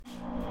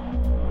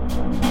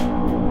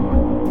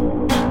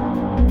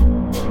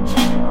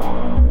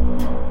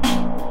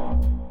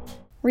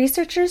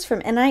Researchers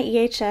from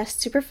NIEHS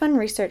Superfund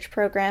Research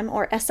Program,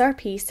 or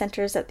SRP,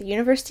 centers at the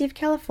University of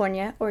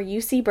California, or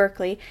UC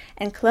Berkeley,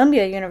 and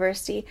Columbia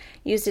University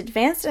used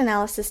advanced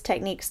analysis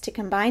techniques to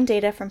combine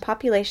data from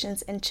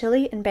populations in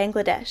Chile and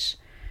Bangladesh.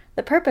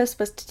 The purpose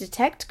was to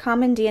detect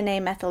common DNA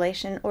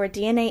methylation, or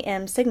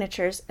DNAm,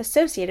 signatures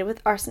associated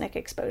with arsenic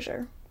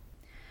exposure.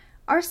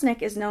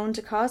 Arsenic is known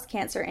to cause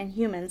cancer in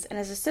humans and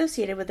is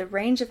associated with a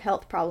range of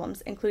health problems,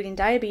 including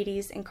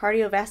diabetes and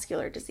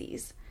cardiovascular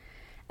disease.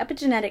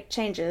 Epigenetic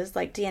changes,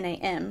 like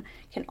DNAm,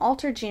 can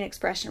alter gene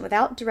expression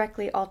without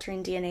directly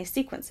altering DNA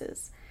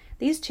sequences.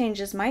 These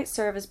changes might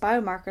serve as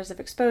biomarkers of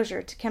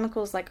exposure to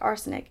chemicals like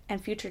arsenic and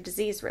future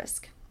disease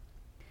risk.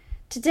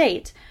 To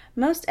date,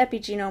 most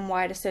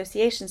epigenome-wide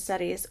association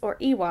studies, or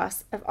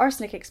EWAS, of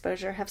arsenic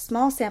exposure have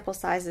small sample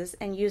sizes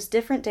and use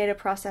different data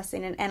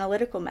processing and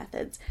analytical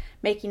methods,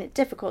 making it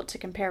difficult to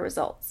compare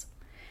results.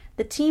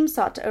 The team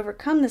sought to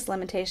overcome this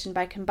limitation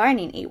by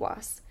combining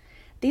EWAS.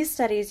 These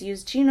studies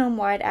use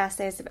genome-wide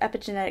assays of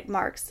epigenetic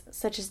marks,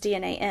 such as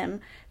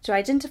DNAm, to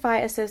identify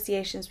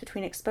associations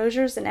between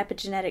exposures and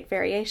epigenetic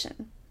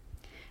variation.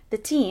 The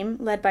team,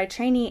 led by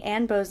trainee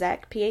Anne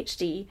Bozak,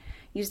 Ph.D.,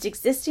 used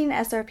existing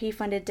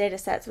SRP-funded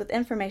datasets with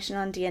information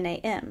on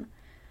DNAm.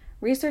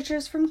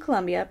 Researchers from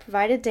Columbia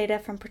provided data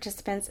from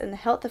participants in the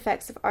health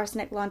effects of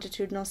arsenic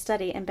longitudinal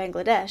study in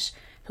Bangladesh,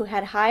 who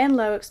had high and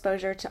low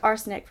exposure to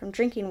arsenic from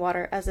drinking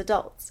water as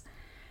adults.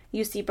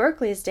 UC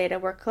Berkeley's data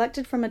were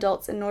collected from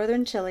adults in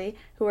northern Chile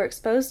who were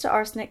exposed to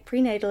arsenic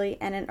prenatally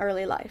and in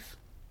early life.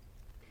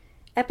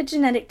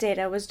 Epigenetic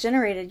data was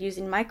generated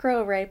using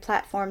microarray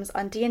platforms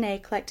on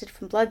DNA collected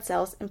from blood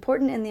cells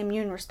important in the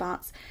immune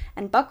response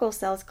and buccal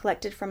cells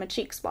collected from a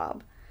cheek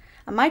swab.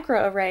 A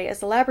microarray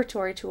is a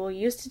laboratory tool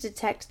used to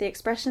detect the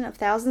expression of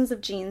thousands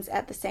of genes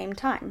at the same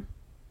time.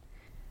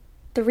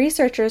 The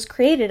researchers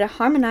created a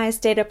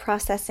harmonized data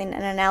processing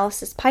and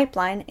analysis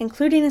pipeline,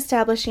 including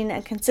establishing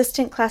a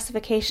consistent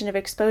classification of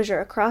exposure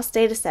across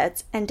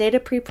datasets and data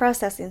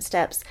preprocessing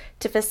steps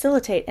to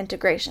facilitate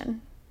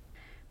integration.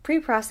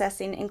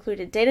 Preprocessing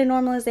included data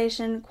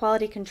normalization,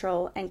 quality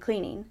control, and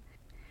cleaning.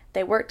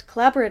 They worked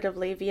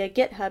collaboratively via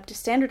GitHub to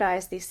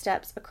standardize these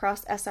steps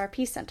across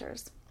SRP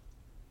centers.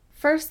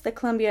 First, the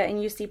Columbia and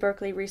UC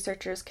Berkeley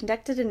researchers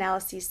conducted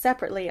analyses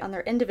separately on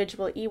their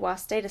individual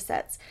EWAS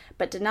datasets,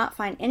 but did not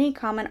find any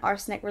common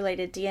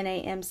arsenic-related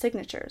DNAm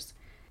signatures.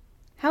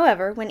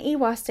 However, when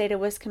EWAS data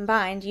was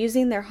combined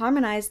using their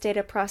harmonized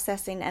data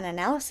processing and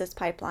analysis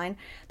pipeline,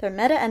 their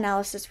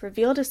meta-analysis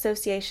revealed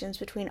associations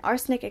between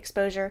arsenic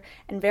exposure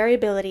and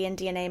variability in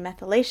DNA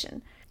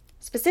methylation.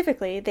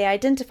 Specifically, they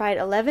identified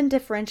 11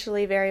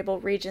 differentially variable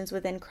regions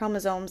within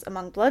chromosomes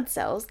among blood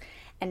cells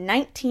and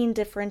 19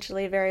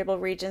 differentially variable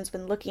regions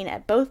when looking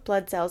at both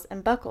blood cells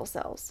and buccal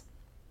cells.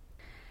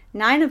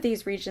 9 of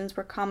these regions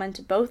were common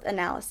to both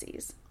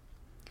analyses.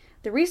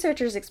 The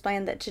researchers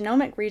explained that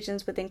genomic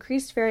regions with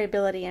increased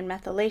variability in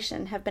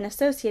methylation have been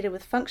associated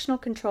with functional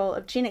control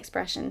of gene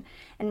expression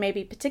and may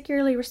be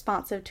particularly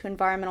responsive to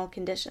environmental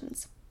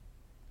conditions.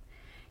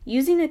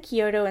 Using a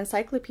Kyoto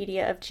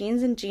Encyclopedia of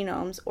Genes and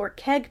Genomes, or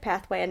KEG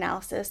pathway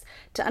analysis,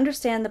 to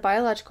understand the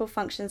biological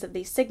functions of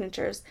these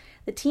signatures,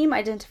 the team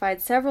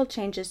identified several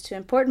changes to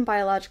important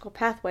biological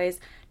pathways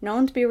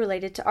known to be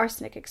related to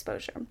arsenic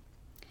exposure.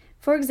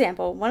 For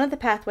example, one of the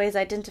pathways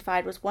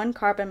identified was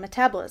 1-carbon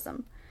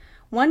metabolism.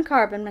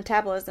 1-carbon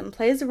metabolism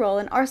plays a role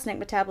in arsenic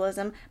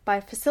metabolism by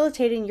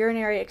facilitating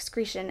urinary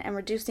excretion and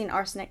reducing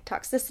arsenic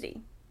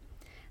toxicity.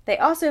 They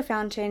also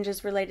found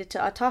changes related to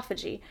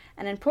autophagy,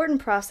 an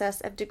important process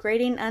of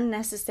degrading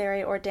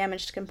unnecessary or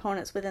damaged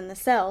components within the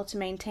cell to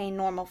maintain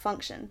normal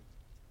function.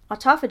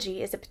 Autophagy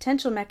is a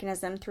potential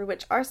mechanism through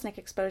which arsenic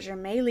exposure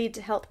may lead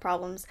to health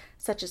problems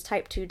such as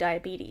type 2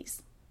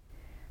 diabetes.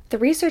 The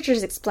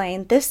researchers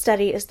explained this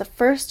study is the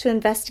first to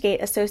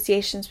investigate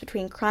associations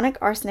between chronic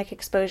arsenic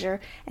exposure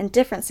and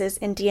differences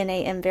in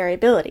DNAm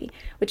variability,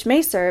 which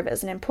may serve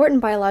as an important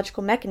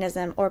biological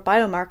mechanism or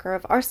biomarker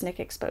of arsenic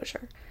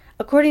exposure.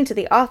 According to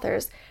the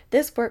authors,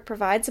 this work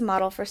provides a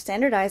model for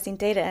standardizing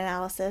data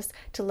analysis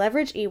to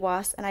leverage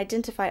EWAS and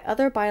identify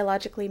other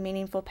biologically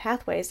meaningful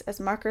pathways as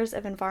markers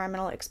of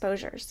environmental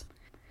exposures.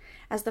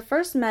 As the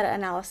first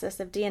meta-analysis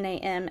of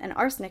DNAm and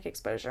arsenic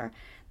exposure,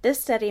 this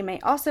study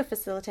may also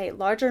facilitate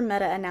larger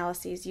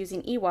meta-analyses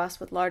using EWAS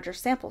with larger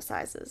sample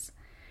sizes.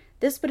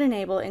 This would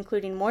enable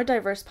including more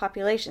diverse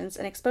populations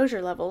and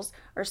exposure levels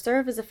or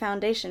serve as a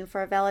foundation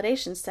for a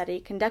validation study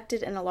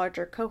conducted in a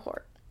larger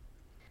cohort.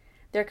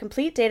 Their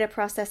complete data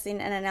processing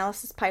and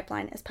analysis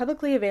pipeline is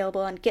publicly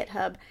available on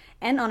GitHub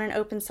and on an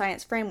Open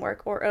Science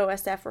Framework, or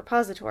OSF,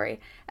 repository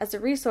as a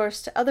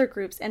resource to other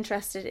groups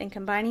interested in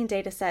combining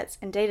datasets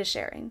and data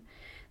sharing.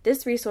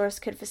 This resource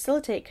could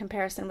facilitate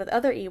comparison with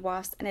other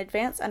EWAS and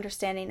advance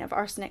understanding of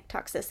arsenic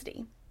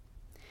toxicity.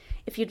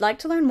 If you'd like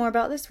to learn more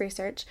about this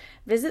research,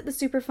 visit the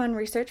Superfund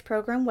Research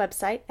Program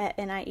website at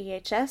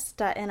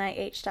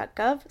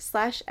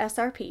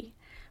niehs.nih.gov/SRP.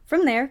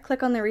 From there,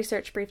 click on the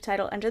research brief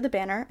title under the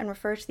banner and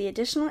refer to the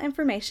additional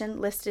information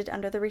listed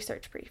under the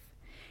research brief.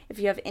 If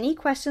you have any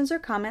questions or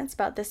comments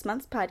about this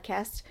month's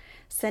podcast,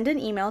 send an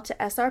email to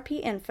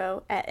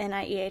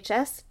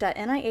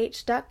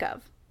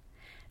srpinfo@niehs.nih.gov.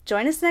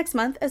 Join us next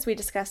month as we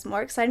discuss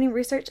more exciting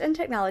research and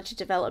technology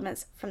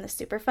developments from the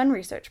Superfund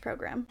Research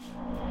Program.